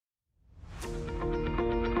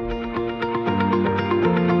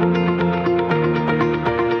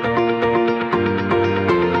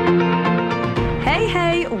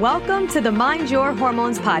to the Mind Your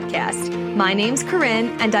Hormones podcast. My name's Corinne,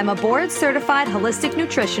 and I'm a board-certified holistic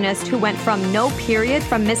nutritionist who went from no period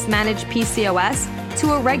from mismanaged PCOS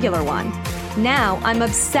to a regular one. Now I'm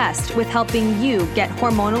obsessed with helping you get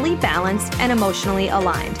hormonally balanced and emotionally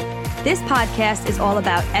aligned. This podcast is all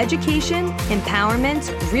about education,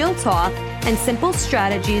 empowerment, real talk, and simple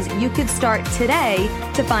strategies you could start today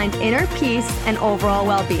to find inner peace and overall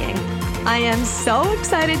well-being. I am so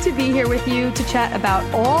excited to be here with you to chat about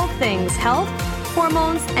all things health,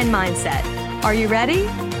 hormones, and mindset. Are you ready?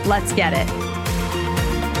 Let's get it.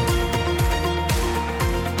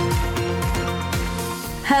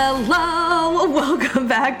 Hello, welcome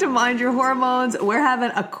back to Mind Your Hormones. We're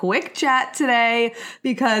having a quick chat today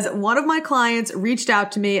because one of my clients reached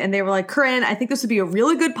out to me and they were like, Corinne, I think this would be a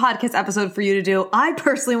really good podcast episode for you to do. I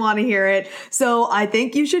personally want to hear it. So I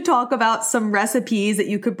think you should talk about some recipes that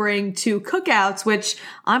you could bring to cookouts, which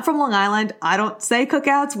I'm from Long Island. I don't say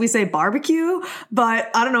cookouts. We say barbecue, but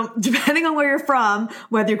I don't know, depending on where you're from,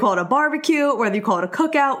 whether you call it a barbecue, whether you call it a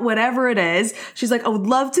cookout, whatever it is. She's like, I would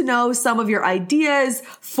love to know some of your ideas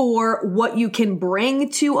for what you can bring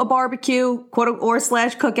to a barbecue,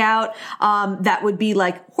 /slash cookout, that would be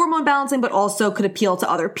like hormone balancing, but also could appeal to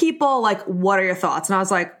other people. Like, what are your thoughts? And I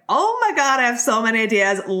was like, oh my God, I have so many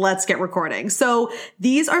ideas. Let's get recording. So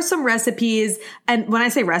these are some recipes. And when I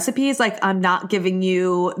say recipes, like I'm not giving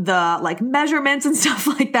you the like measurements and stuff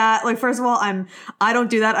like that. Like, first of all, I don't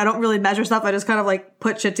do that. I don't really measure stuff. I just kind of like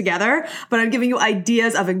put shit together, but I'm giving you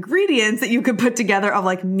ideas of ingredients that you could put together of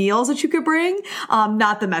like meals that you could bring,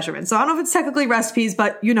 not the measurements. So I don't know if it's technically recipes,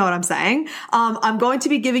 but you know what I'm saying. I'm going to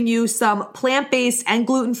be giving you some plant-based and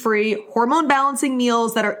gluten-free hormone balancing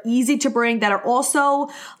meals that are easy to bring, that are also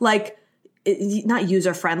like not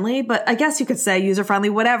user-friendly, but I guess you could say user-friendly,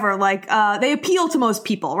 whatever. Like, they appeal to most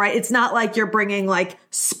people, right? It's not like you're bringing like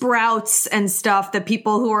sprouts and stuff that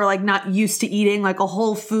people who are like not used to eating like a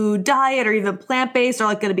whole food diet or even plant-based are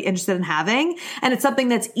like going to be interested in having. And it's something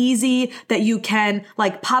that's easy that you can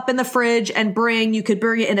like pop in the fridge and bring. You could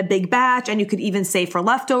bring it in a big batch and you could even save for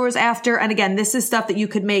leftovers after. And again, this is stuff that you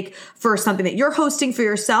could make for something that you're hosting for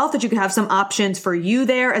yourself, that you could have some options for you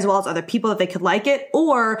there as well as other people that they could like it.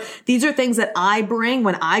 Or these are things that I bring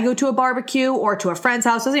when I go to a barbecue or to a friend's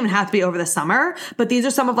house. It doesn't even have to be over the summer, but these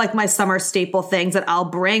are some of like my summer staple things that I'll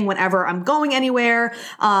bring whenever I'm going anywhere,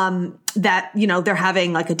 that, you know, they're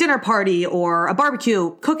having like a dinner party or a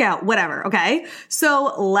barbecue, cookout, whatever. Okay.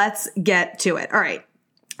 So let's get to it. All right.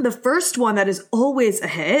 The first one that is always a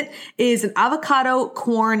hit is an avocado,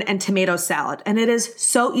 corn, and tomato salad. And it is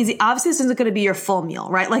so easy. Obviously, this isn't going to be your full meal,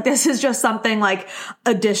 right? Like this is just something like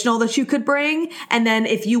additional that you could bring. And then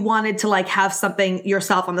if you wanted to like have something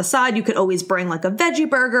yourself on the side, you could always bring like a veggie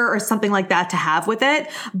burger or something like that to have with it.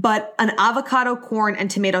 But an avocado, corn, and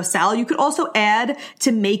tomato salad, you could also add,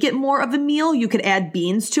 to make it more of a meal, you could add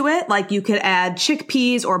beans to it. Like you could add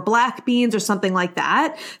chickpeas or black beans or something like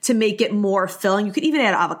that to make it more filling. You could even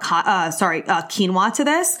add quinoa to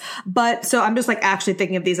this. But so I'm just like actually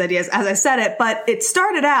thinking of these ideas as I said it, but it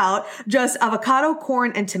started out just avocado,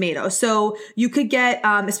 corn, and tomato. So you could get,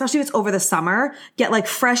 especially if it's over the summer, get like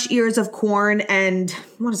fresh ears of corn and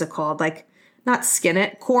what is it called? Like, not skin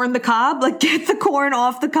it, corn the cob, like get the corn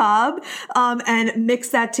off the cob, and mix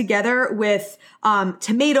that together with,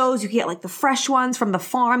 tomatoes. You can get like the fresh ones from the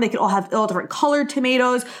farm. They could all have all different colored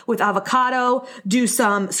tomatoes with avocado.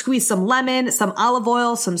 Squeeze some lemon, some olive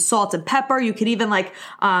oil, some salt and pepper. You could even like,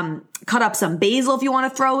 cut up some basil if you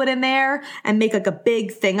want to throw it in there and make like a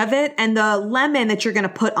big thing of it. And the lemon that you're going to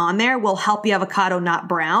put on there will help the avocado not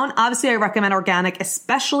brown. Obviously, I recommend organic,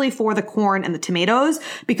 especially for the corn and the tomatoes,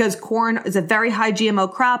 because corn is a very high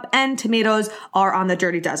GMO crop and tomatoes are on the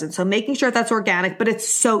dirty dozen. So making sure that's organic, but it's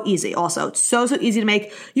so easy also. It's so easy to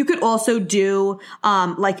make. You could also do,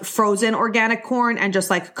 like frozen organic corn and just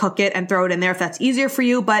like cook it and throw it in there if that's easier for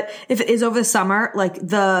you. But if it is over the summer, like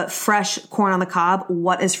the fresh corn on the cob,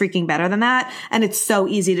 what is freaking better than that? And it's so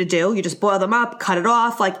easy to do. You just boil them up, cut it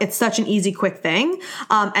off. Like it's such an easy, quick thing.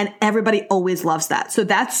 And everybody always loves that. So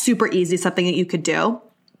that's super easy, something that you could do.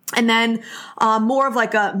 And then more of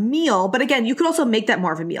like a meal. But again, you could also make that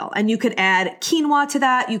more of a meal. And you could add quinoa to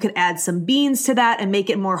that. You could add some beans to that and make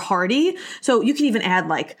it more hearty. So you could even add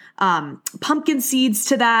like pumpkin seeds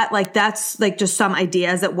to that. Like that's like just some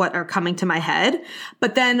ideas that what are coming to my head.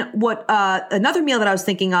 But then what another meal that I was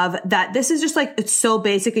thinking of, that this is just like, it's so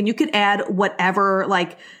basic and you could add whatever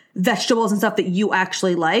like vegetables and stuff that you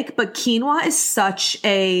actually like. But quinoa is such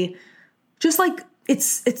a just like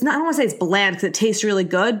it's not, I don't want to say it's bland because it tastes really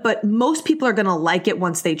good, but most people are going to like it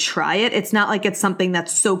once they try it. It's not like it's something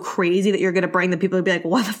that's so crazy that you're going to bring the people to be like,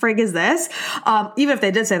 what the frig is this? Even if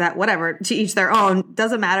they did say that, whatever, to each their own,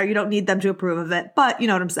 doesn't matter. You don't need them to approve of it, but you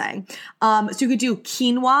know what I'm saying? So you could do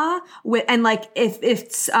quinoa and like if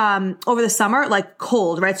it's, over the summer, like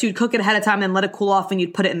cold, right? So you'd cook it ahead of time and let it cool off and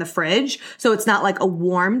you'd put it in the fridge. So it's not like a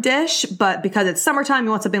warm dish, but because it's summertime,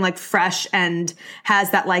 you want something like fresh and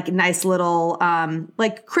has that like nice little,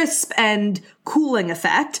 like crisp and cooling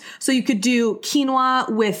effect. So you could do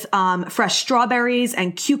quinoa with fresh strawberries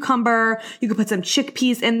and cucumber. You could put some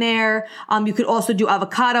chickpeas in there. You could also do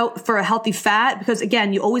avocado for a healthy fat because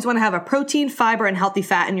again, you always want to have a protein, fiber, and healthy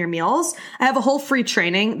fat in your meals. I have a whole free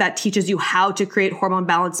training that teaches you how to create hormone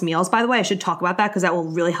balanced meals. By the way, I should talk about that because that will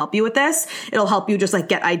really help you with this. It'll help you just like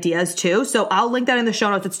get ideas too. So I'll link that in the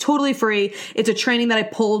show notes. It's totally free. It's a training that I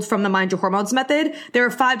pulled from the Mind Your Hormones method. There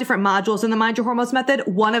are 5 different modules in the Mind Your Hormones method.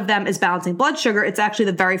 One of them is balancing blood sugar. It's actually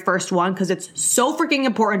the very first one because it's so freaking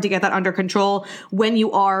important to get that under control when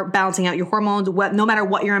you are balancing out your hormones, no matter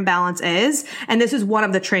what your imbalance is. And this is one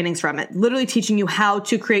of the trainings from it, literally teaching you how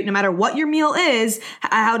to create, no matter what your meal is,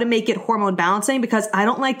 how to make it hormone balancing, because I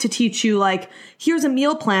don't like to teach you like, here's a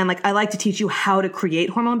meal plan. Like I like to teach you how to create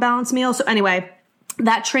hormone balanced meals. So anyway,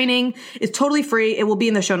 that training is totally free. It will be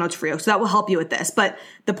in the show notes for you. So that will help you with this. But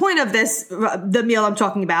the point of this, the meal I'm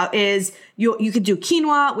talking about is you could do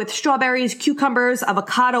quinoa with strawberries, cucumbers,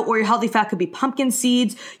 avocado, or your healthy fat could be pumpkin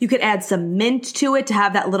seeds. You could add some mint to it to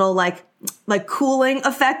have that little like cooling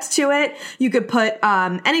effect to it. You could put,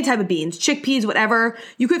 any type of beans, chickpeas, whatever.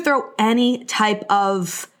 You could throw any type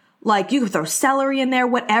of like you could throw celery in there,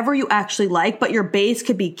 whatever you actually like, but your base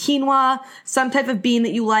could be quinoa, some type of bean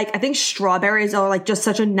that you like. I think strawberries are like just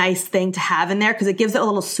such a nice thing to have in there because it gives it a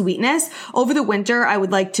little sweetness. Over the winter, I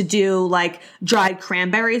would like to do like dried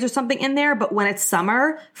cranberries or something in there, but when it's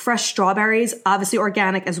summer, fresh strawberries, obviously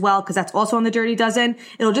organic as well, because that's also on the Dirty Dozen.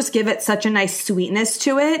 It'll just give it such a nice sweetness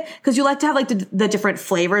to it because you like to have like the different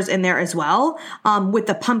flavors in there as well. With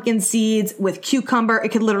the pumpkin seeds, with cucumber, it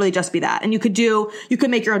could literally just be that. And you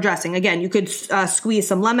could make your own dressing. Again, you could squeeze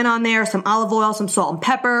some lemon on there, some olive oil, some salt and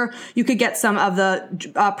pepper. You could get some of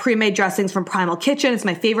the pre-made dressings from Primal Kitchen. It's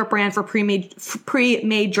my favorite brand for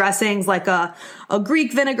pre-made dressings, like a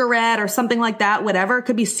Greek vinaigrette or something like that, whatever. It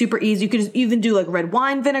could be super easy. You could even do like red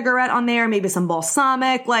wine vinaigrette on there, maybe some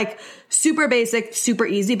balsamic, like super basic, super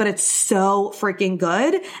easy, but it's so freaking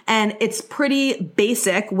good. And it's pretty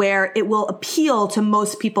basic where it will appeal to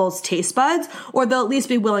most people's taste buds, or they'll at least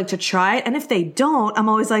be willing to try it. And if they don't, I'm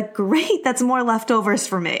always like, great, that's more leftovers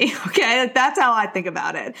for me. Okay. Like that's how I think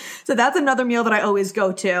about it. So that's another meal that I always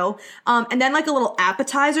go to. And then like a little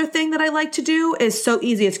appetizer thing that I like to do is so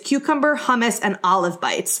easy. It's cucumber, hummus, and olive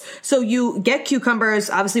bites. So you get cucumbers,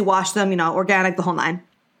 obviously wash them, organic, the whole 9.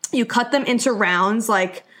 You cut them into rounds,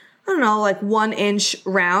 like, I don't know, like 1-inch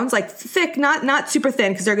rounds, like thick, not super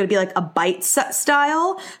thin because they're going to be like a bite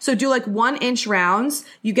style. So do like 1-inch rounds.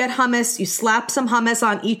 You get hummus, you slap some hummus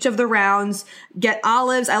on each of the rounds, get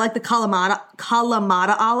olives. I like the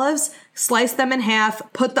Kalamata olives. Slice them in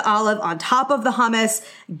half, put the olive on top of the hummus,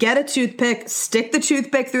 get a toothpick, stick the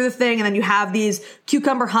toothpick through the thing, and then you have these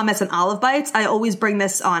cucumber, hummus, and olive bites. I always bring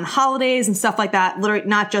this on holidays and stuff like that, literally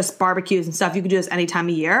not just barbecues and stuff. You can do this any time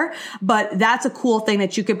of year, but that's a cool thing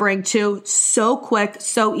that you could bring too. So quick,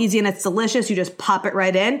 so easy, and it's delicious. You just pop it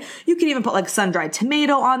right in. You can even put like sun-dried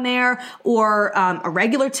tomato on there or a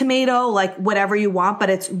regular tomato, like whatever you want, but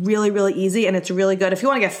it's really, really easy and it's really good. If you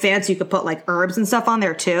want to get fancy, you could put like herbs and stuff on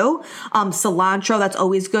there too. Cilantro, that's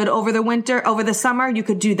always good over the summer. You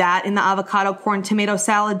could do that in the avocado corn tomato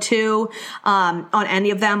salad too. On any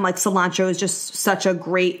of them, like cilantro is just such a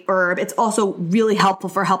great herb. It's also really helpful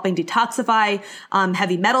for helping detoxify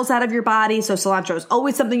heavy metals out of your body. So cilantro is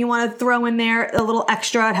always something you want to throw in there, a little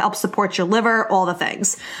extra. It helps support your liver, all the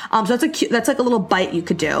things. So that's like a little bite you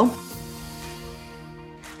could do.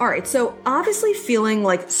 All right, so obviously feeling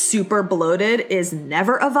like super bloated is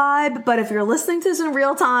never a vibe, but if you're listening to this in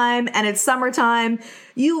real time and it's summertime,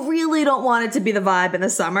 you really don't want it to be the vibe in the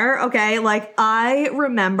summer, okay? Like I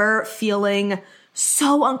remember feeling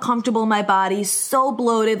so uncomfortable in my body, so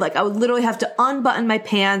bloated. Like I would literally have to unbutton my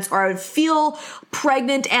pants, or I would feel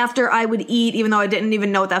pregnant after I would eat, even though I didn't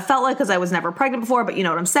even know what that felt like because I was never pregnant before, but you know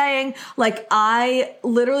what I'm saying? Like I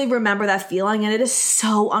literally remember that feeling, and it is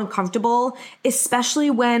so uncomfortable, especially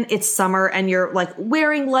when it's summer and you're like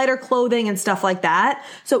wearing lighter clothing and stuff like that.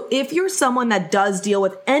 So if you're someone that does deal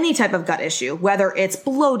with any type of gut issue, whether it's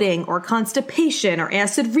bloating or constipation or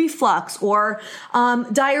acid reflux or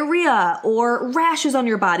diarrhea or rashes on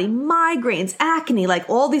your body, migraines, acne, like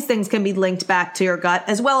all these things can be linked back to your gut,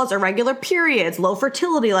 as well as irregular periods, low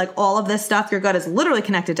fertility, like all of this stuff. Your gut is literally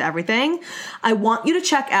connected to everything. I want you to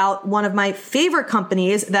check out one of my favorite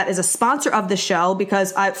companies that is a sponsor of the show,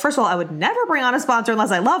 because first of all, I would never bring on a sponsor unless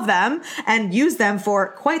I love them and use them for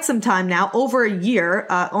quite some time now, over a year,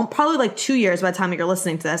 probably like 2 years by the time you're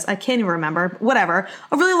listening to this. I can't even remember, whatever,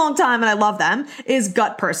 a really long time, and I love them, is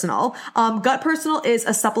Gut Personal. Gut Personal is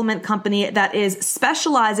a supplement company that is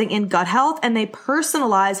specializing in gut health, and they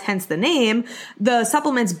personalize, hence the name, the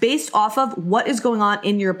supplements based off of what is going on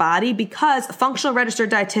in your body, because a functional registered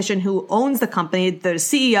dietitian who owns the company, the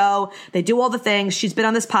CEO, they do all the things. She's been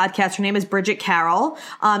on this podcast. Her name is Bridget Carroll.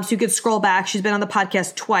 So you could scroll back. She's been on the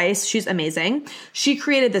podcast twice. She's amazing. She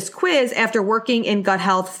created this quiz after working in gut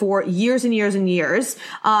health for years and years and years.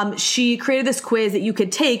 She created this quiz that you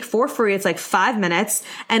could take for free. It's like 5 minutes,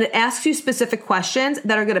 and it asks you specific questions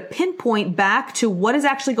that are going to pinpoint back to what is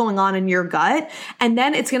actually going on in your gut. And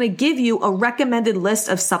then it's going to give you a recommended list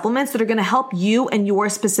of supplements that are going to help you and your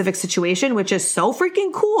specific situation, which is so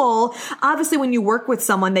freaking cool. Obviously, when you work with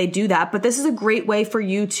someone, they do that, but this is a great way for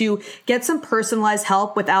you to get some personalized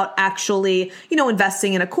help without actually,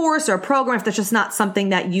 investing in a course or a program if that's just not something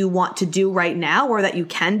that you want to do right now or that you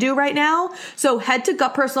can do right now. So head to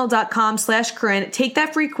gutpersonal.com/Corinne, take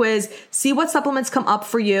that free quiz, see what supplements come up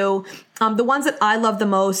for you. The ones that I love the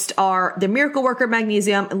most are the Miracle Worker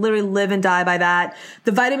Magnesium. I literally live and die by that.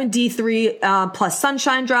 The Vitamin D3 plus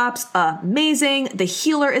Sunshine Drops, amazing. The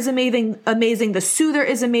Healer is amazing. The Soother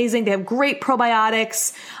is amazing. They have great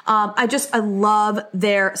probiotics. I love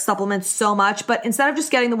their supplements so much. But instead of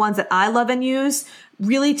just getting the ones that I love and use,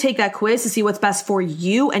 really take that quiz to see what's best for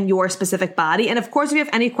you and your specific body. And of course, if you have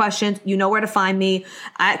any questions, you know where to find me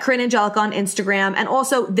at Corinne Angelica on Instagram. And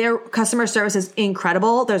also their customer service is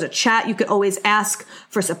incredible. There's a chat. You could always ask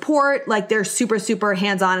for support. Like they're super, super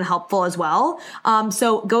hands-on and helpful as well.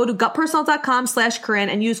 So go to gutpersonal.com/Corinne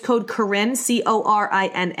and use code Corinne,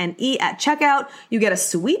 CORINNE at checkout. You get a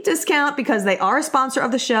sweet discount because they are a sponsor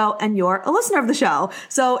of the show and you're a listener of the show.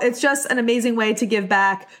 So it's just an amazing way to give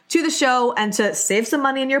back to the show and to save some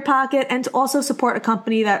money in your pocket and to also support a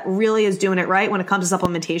company that really is doing it right when it comes to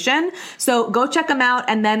supplementation. So go check them out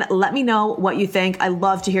and then let me know what you think. I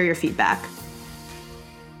love to hear your feedback.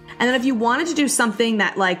 And then if you wanted to do something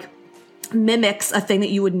that mimics a thing that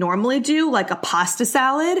you would normally do, like a pasta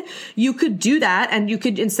salad, you could do that. And you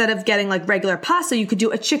could, instead of getting regular pasta, you could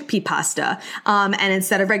do a chickpea pasta. And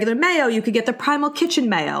instead of regular mayo, you could get the Primal Kitchen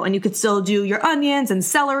mayo, and you could still do your onions and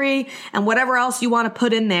celery and whatever else you want to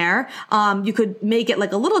put in there. You could make it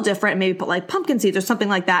a little different, maybe put pumpkin seeds or something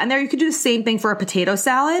like that in there. You could do the same thing for a potato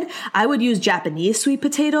salad. I would use Japanese sweet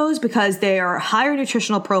potatoes because they are higher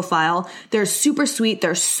nutritional profile. They're super sweet.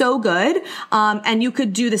 They're so good. And you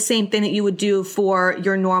could do the same thing that you would do for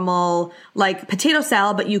your normal potato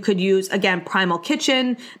salad, but you could use, again, Primal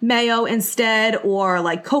Kitchen mayo instead, or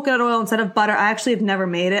coconut oil instead of butter. I actually have never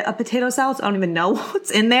made it a potato salad, so I don't even know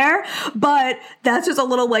what's in there, but that's just a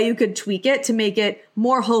little way you could tweak it to make it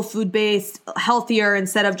more whole food based, healthier,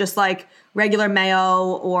 instead of just regular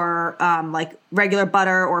mayo or regular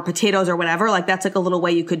butter or potatoes or whatever. That's a little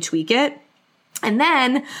way you could tweak it. And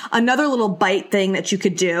then another little bite thing that you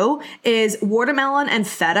could do is watermelon and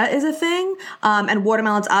feta is a thing. And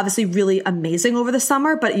watermelon's obviously really amazing over the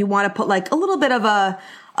summer, but you want to put a little bit of a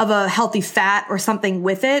healthy fat or something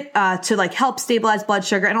with it, to help stabilize blood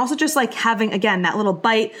sugar, and also just having, again, that little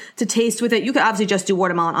bite to taste with it. You could obviously just do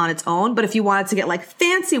watermelon on its own, but if you wanted to get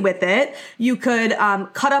fancy with it, you could,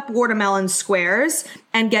 cut up watermelon squares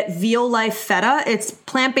and get Violife feta. It's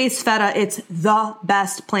plant-based feta. It's the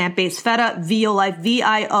best plant-based feta. Violife,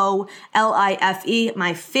 Violife,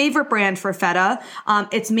 my favorite brand for feta.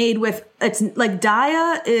 It's made with,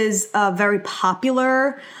 Daiya is a very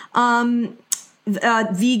popular,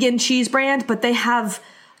 vegan cheese brand, but they have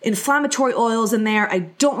inflammatory oils in there. I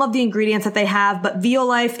don't love the ingredients that they have, but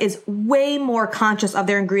Violife is way more conscious of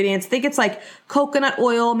their ingredients. I think it's coconut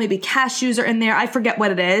oil, maybe cashews are in there. I forget what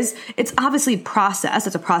it is. It's obviously processed.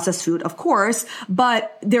 It's a processed food, of course,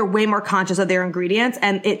 but they're way more conscious of their ingredients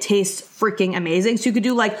and it tastes freaking amazing. So you could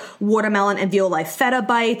do watermelon and Violife feta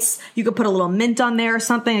bites. You could put a little mint on there or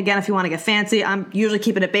something. Again, if you want to get fancy, I'm usually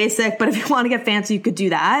keeping it basic, but if you want to get fancy, you could do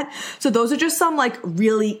that. So those are just some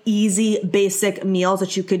really easy, basic meals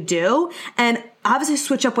that you could do. And obviously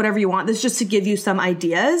switch up whatever you want. This is just to give you some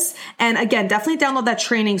ideas. And again, definitely download that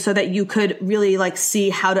training so that you could really see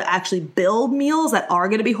how to actually build meals that are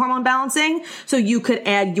going to be hormone balancing. So you could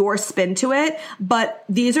add your spin to it. But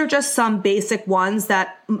these are just some basic ones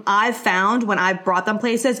that I've found when I've brought them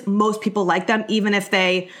places, most people like them, even if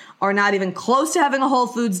they are not even close to having a whole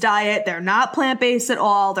foods diet. They're not plant-based at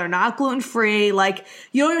all. They're not gluten-free. Like,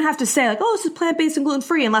 you don't even have to say like, oh, this is plant-based and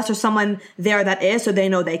gluten-free unless there's someone there that is, so they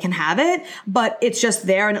know they can have it. But it's just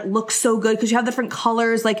there and it looks so good because you have different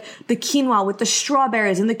colors, like the quinoa with the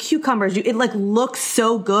strawberries and the cucumbers. It like looks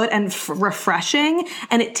so good and refreshing,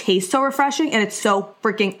 and it tastes so refreshing, and it's so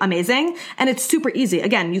freaking amazing. And it's super easy.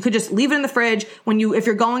 Again, you could just leave it in the fridge if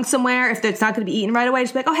you're going somewhere, if it's not going to be eaten right away,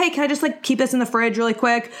 just be like, oh, hey, can I just like keep this in the fridge really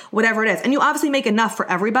quick? Whatever it is. And you obviously make enough for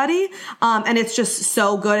everybody. And it's just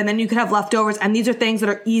so good. And then you could have leftovers. And these are things that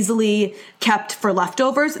are easily kept for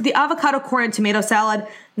leftovers. The avocado, corn, and tomato salad,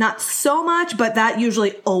 not so much, but that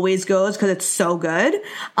usually always goes because it's so good.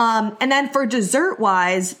 And then for dessert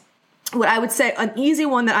wise, what I would say an easy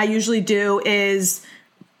one that I usually do is,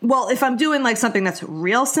 well, if I'm doing like something that's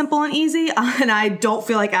real simple and easy and I don't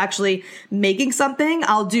feel like actually making something,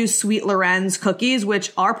 I'll do Sweet Loren's cookies,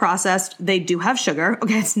 which are processed. They do have sugar.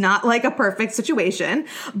 Okay. It's not like a perfect situation,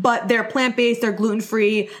 but they're plant-based. They're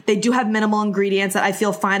gluten-free. They do have minimal ingredients that I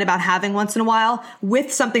feel fine about having once in a while.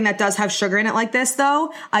 With something that does have sugar in it like this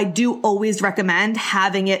though, I do always recommend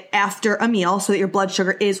having it after a meal so that your blood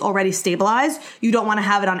sugar is already stabilized. You don't want to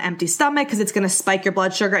have it on empty stomach because it's going to spike your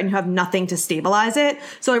blood sugar and you have nothing to stabilize it.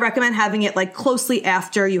 So I recommend having it like closely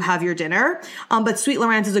after you have your dinner. But Sweet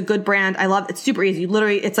Loren's is a good brand. I love it. It's super easy.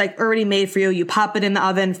 It's like already made for you. You pop it in the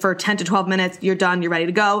oven for 10 to 12 minutes. You're done. You're ready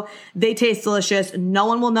to go. They taste delicious. No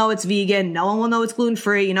one will know it's vegan. No one will know it's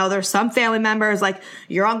gluten-free. You know, there's some family members like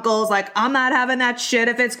your uncle's like, I'm not having that shit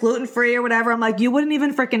if it's gluten-free or whatever. I'm like, you wouldn't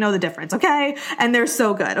even freaking know the difference. Okay. And they're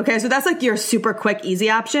so good. Okay. So that's like your super quick, easy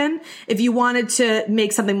option. If you wanted to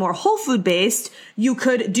make something more whole food based, you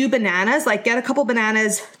could do bananas, like get a couple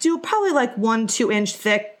bananas, do probably like 1-2 inch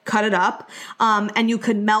thick, cut it up. And you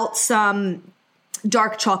could melt some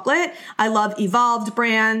dark chocolate. I love Evolved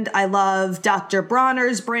brand. I love Dr.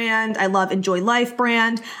 Bronner's brand. I love Enjoy Life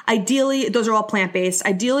brand. Ideally, those are all plant-based.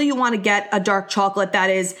 Ideally, you want to get a dark chocolate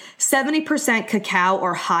that is 70% cacao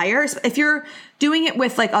or higher. So if you're doing it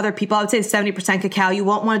with like other people, I would say 70% cacao. You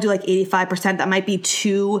won't want to do like 85%. That might be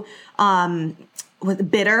too,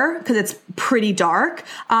 bitter because it's pretty dark.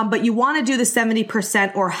 But you want to do the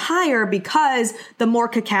 70% or higher because the more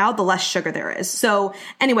cacao, the less sugar there is. So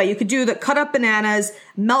anyway, you could do the cut up bananas,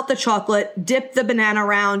 melt the chocolate, dip the banana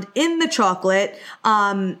round in the chocolate,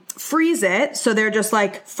 freeze it. So they're just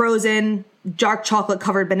like frozen dark chocolate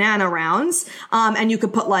covered banana rounds. And you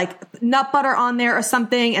could put like nut butter on there or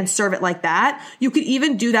something and serve it like that. You could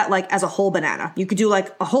even do that like as a whole banana. You could do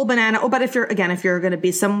like a whole banana. Oh, but if you're going to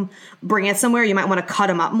be bring it somewhere, you might want to cut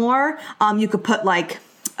them up more. You could put like,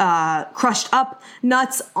 crushed up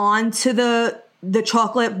nuts onto the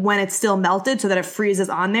chocolate when it's still melted so that it freezes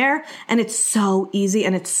on there. And it's so easy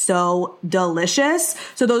and it's so delicious.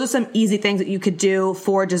 So those are some easy things that you could do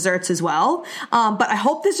for desserts as well. But I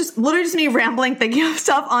hope this just literally just me rambling, thinking of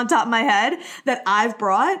stuff on top of my head that I've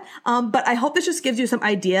brought. But I hope this just gives you some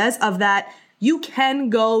ideas of that. You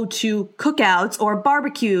can go to cookouts or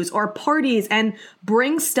barbecues or parties and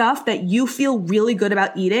bring stuff that you feel really good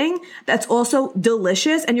about eating that's also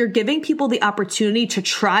delicious, and you're giving people the opportunity to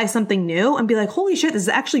try something new and be like, holy shit, this is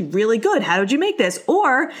actually really good. How did you make this?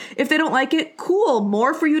 Or if they don't like it, cool,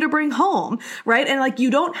 more for you to bring home, right? And like,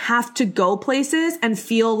 you don't have to go places and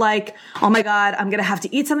feel like, oh my God, I'm going to have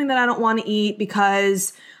to eat something that I don't want to eat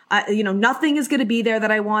because nothing is going to be there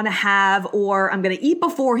that I want to have, or I'm going to eat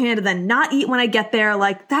beforehand and then not eat when I get there.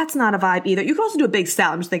 Like, that's not a vibe either. You can also do a big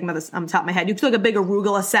salad. I'm just thinking about this on top of my head. You could do like a big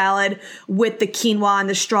arugula salad with the quinoa and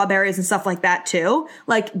the strawberries and stuff like that too.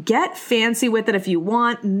 Like, get fancy with it if you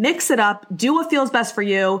want. Mix it up. Do what feels best for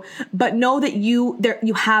you. But know that you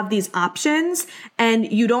have these options,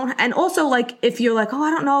 and you don't. And also, like, if you're like, oh, I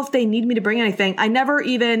don't know if they need me to bring anything, I never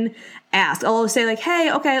even ask. I'll always say like,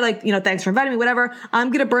 hey, okay, like, thanks for inviting me, whatever. I'm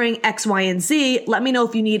going to bring X, Y, and Z. Let me know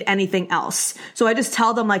if you need anything else. So I just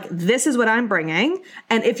tell them like, this is what I'm bringing.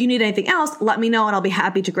 And if you need anything else, let me know and I'll be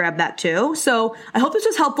happy to grab that too. So I hope this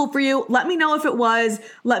was helpful for you. Let me know if it was.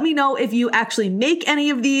 Let me know if you actually make any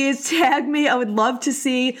of these. Tag me. I would love to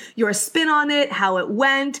see your spin on it, how it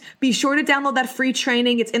went. Be sure to download that free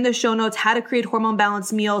training. It's in the show notes, how to create hormone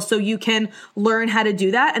balanced meals, so you can learn how to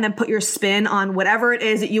do that and then put your spin on whatever it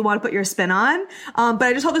is that you want to put your spin on. But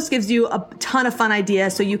I just hope this gives you a ton of fun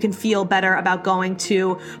ideas so you can feel better about going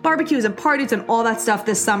to barbecues and parties and all that stuff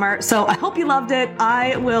this summer. So I hope you loved it.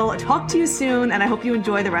 I will talk to you soon, and I hope you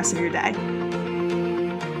enjoy the rest of your day.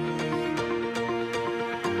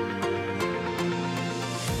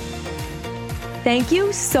 Thank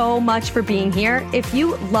you so much for being here. If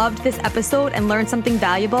you loved this episode and learned something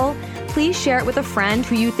valuable, please share it with a friend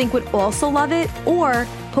who you think would also love it, or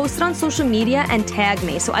post it on social media and tag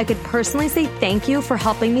me so I could personally say thank you for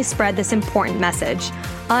helping me spread this important message.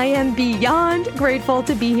 I am beyond grateful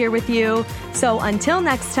to be here with you. So until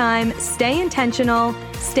next time, stay intentional,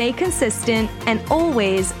 stay consistent, and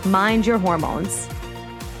always mind your hormones.